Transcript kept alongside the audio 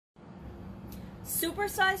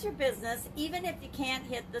Supersize your business even if you can't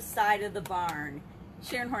hit the side of the barn.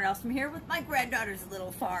 Sharon Hornelstrom here with my granddaughter's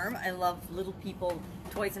little farm. I love little people,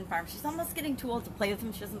 toys and farms. She's almost getting too old to play with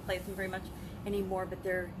them. She doesn't play with them very much anymore, but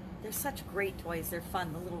they're such great toys. They're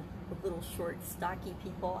fun, the little short, stocky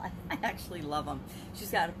people. I actually love them. She's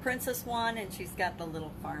got a princess one and she's got the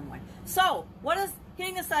little farm one. So what does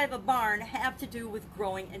hitting the side of a barn have to do with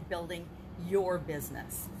growing and building your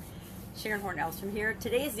business? Sharon Hornelstrom here.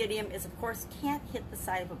 Today's idiom is, of course, can't hit the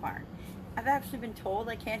side of a barn. I've actually been told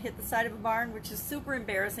I can't hit the side of a barn, which is super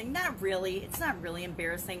embarrassing. Not really. It's not really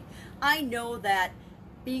embarrassing. I know that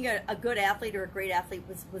being a good athlete or a great athlete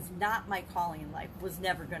was not my calling in life, was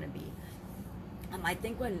never going to be. I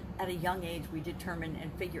think when at a young age we determine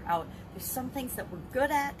and figure out there's some things that we're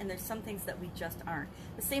good at and there's some things that we just aren't.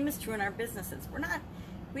 The same is true in our businesses.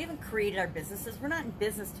 We haven't created our businesses. We're not in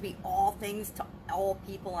business to be all things to all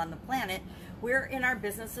people on the planet. We're in our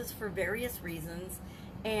businesses for various reasons,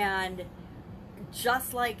 and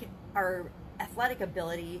just like our athletic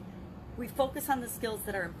ability, we focus on the skills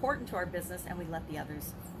that are important to our business and we let the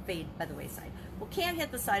others fade by the wayside. Well, can't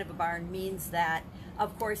hit the side of a barn means that,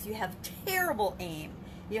 of course, you have terrible aim.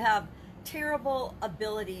 You have terrible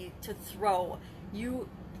ability to throw. You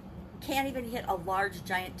can't even hit a large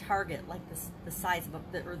giant target like the size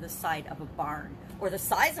of the side of a barn, or the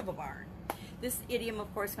size of a barn. This idiom,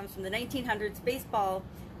 of course, comes from the 1900s baseball,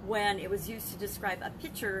 when it was used to describe a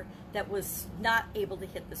pitcher that was not able to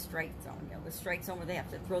hit the strike zone. You know, the strike zone where they have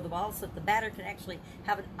to throw the ball so that the batter can actually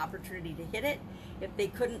have an opportunity to hit it. If they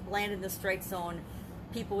couldn't land in the strike zone,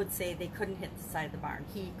 people would say they couldn't hit the side of the barn.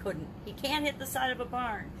 He can't hit the side of a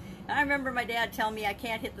barn. And I remember my dad telling me I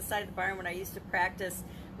can't hit the side of the barn when I used to practice.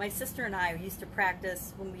 My sister and I used to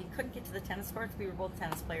practice when we couldn't get to the tennis courts. We were both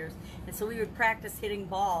tennis players, and so we would practice hitting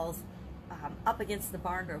balls up against the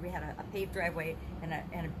barn door. We had a paved driveway and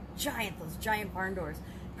those giant barn doors.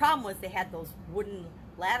 Problem was they had those wooden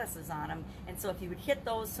lattices on them, and so if you would hit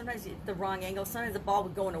those, sometimes you hit the wrong angle, sometimes the ball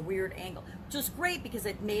would go in a weird angle, which was great because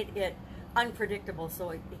it made it unpredictable, so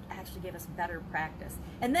it actually gave us better practice.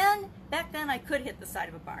 And then, back then, I could hit the side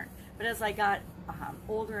of a barn, but as I got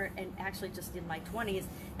older and actually just in my 20s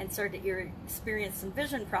and started to experience some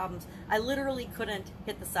vision problems, I literally couldn't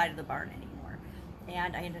hit the side of the barn anymore.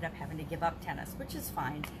 And I ended up having to give up tennis, which is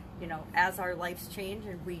fine. You know, as our lives change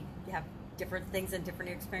and we have different things and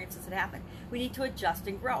different experiences that happen, we need to adjust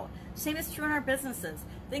and grow. Same is true in our businesses.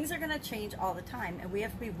 Things are going to change all the time, and we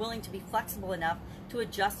have to be willing to be flexible enough to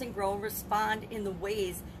adjust and grow and respond in the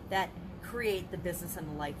ways that create the business and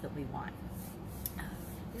the life that we want.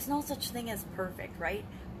 There's no such thing as perfect, right?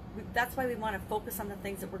 That's why we want to focus on the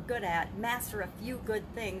things that we're good at, master a few good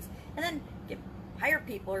things, and then hire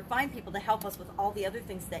people or find people to help us with all the other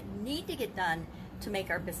things that need to get done to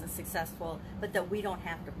make our business successful, but that we don't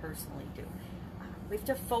have to personally do. We have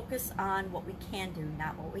to focus on what we can do,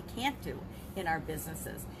 not what we can't do in our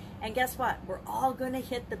businesses. And guess what? We're all going to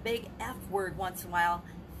hit the big F word once in a while,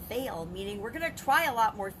 fail, meaning we're going to try a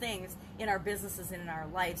lot more things in our businesses and in our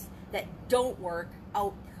lives that don't work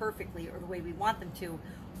out perfectly or the way we want them to,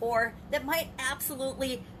 or that might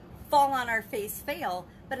absolutely fall on our face, fail.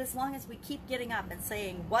 But as long as we keep getting up and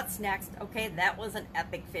saying, what's next? Okay, that was an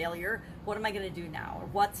epic failure. What am I going to do now? Or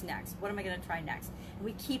what's next? What am I going to try next? And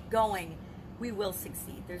we keep going, we will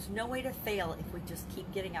succeed. There's no way to fail if we just keep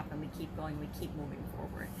getting up and we keep going, we keep moving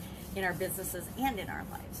forward in our businesses and in our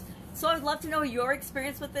lives. So I'd love to know your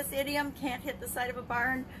experience with this idiom, can't hit the side of a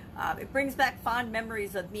barn. It brings back fond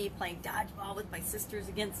memories of me playing dodgeball with my sisters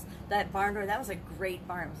against that barn door. That was a great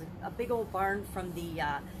barn. It was a big old barn from the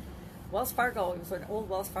Wells Fargo. It was an old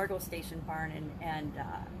Wells Fargo station barn and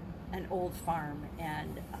an old farm,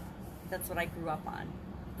 and that's what I grew up on.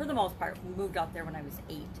 For the most part, we moved out there when I was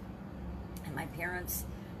 8, and my parents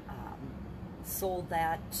sold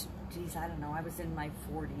that, geez, I don't know, I was in my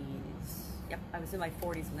 40s. Yep, I was in my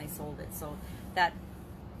 40s when they sold it, so that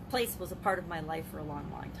place was a part of my life for a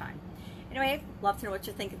long, long time. Anyway, love to know what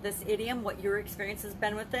you think of this idiom, what your experience has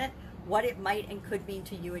been with it, what it might and could mean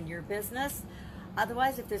to you and your business.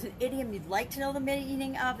 Otherwise, if there's an idiom you'd like to know the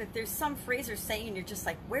meaning of, if there's some phrase or saying and you're just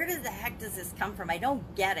like, where the heck does this come from? I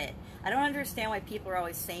don't get it. I don't understand why people are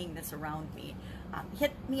always saying this around me.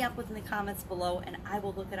 Hit me up in the comments below and I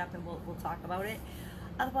will look it up and we'll talk about it.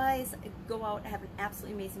 Otherwise, go out and have an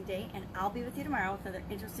absolutely amazing day, and I'll be with you tomorrow with another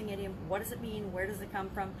interesting idiom. What does it mean? Where does it come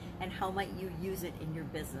from? And how might you use it in your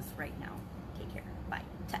business right now? Take care. Bye.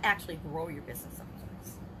 To actually grow your business, of course.